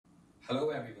Hello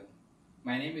everyone,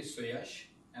 my name is Suyash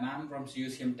and I'm from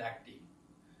Cisco TAC team.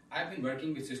 I've been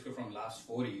working with Cisco from last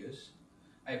 4 years.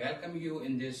 I welcome you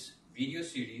in this video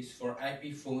series for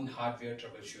IP phone hardware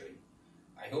troubleshooting.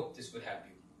 I hope this will help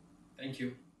you. Thank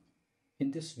you.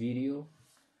 In this video,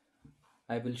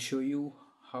 I will show you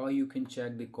how you can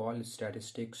check the call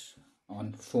statistics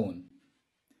on phone.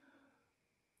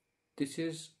 This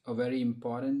is a very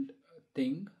important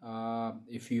thing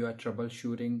if you are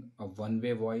troubleshooting a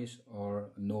one-way voice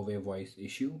or no-way voice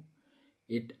issue.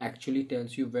 It actually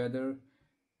tells you whether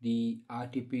the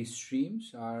RTP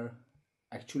streams are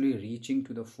actually reaching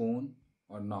to the phone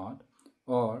or not,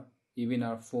 or even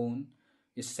our phone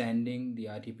is sending the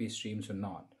RTP streams or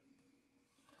not.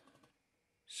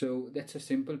 So that's a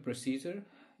simple procedure.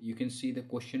 You can see the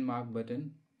question mark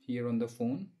button here on the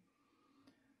phone.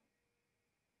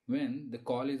 When the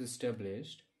call is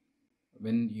established,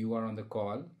 when you are on the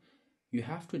call, you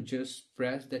have to just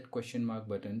press that question mark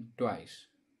button twice.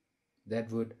 That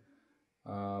would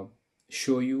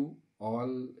show you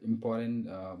all important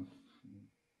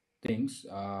things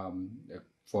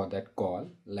for that call,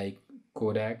 like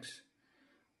codecs,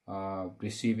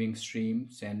 receiving stream,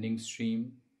 sending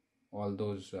stream, all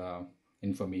those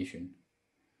information.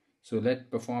 So let's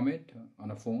perform it on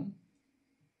a phone.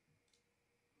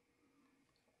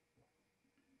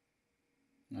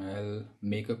 I'll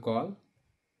make a call.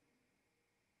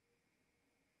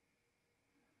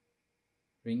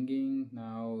 Ringing.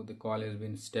 Now the call has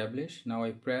been established. Now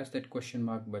I press that question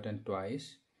mark button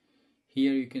twice.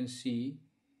 Here you can see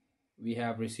we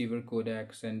have receiver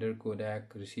codec, sender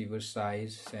codec, receiver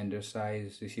size, sender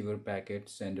size, receiver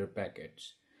packets, sender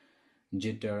packets,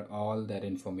 jitter, all that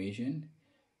information.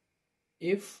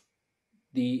 If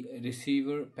the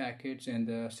receiver packets and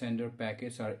the sender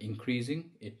packets are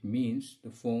increasing, it means the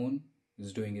phone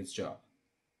is doing its job.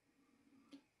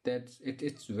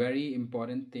 It's very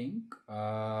important thing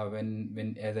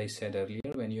when as I said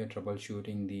earlier, when you're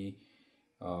troubleshooting the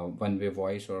one-way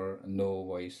voice or no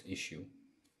voice issue.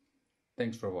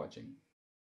 Thanks for watching.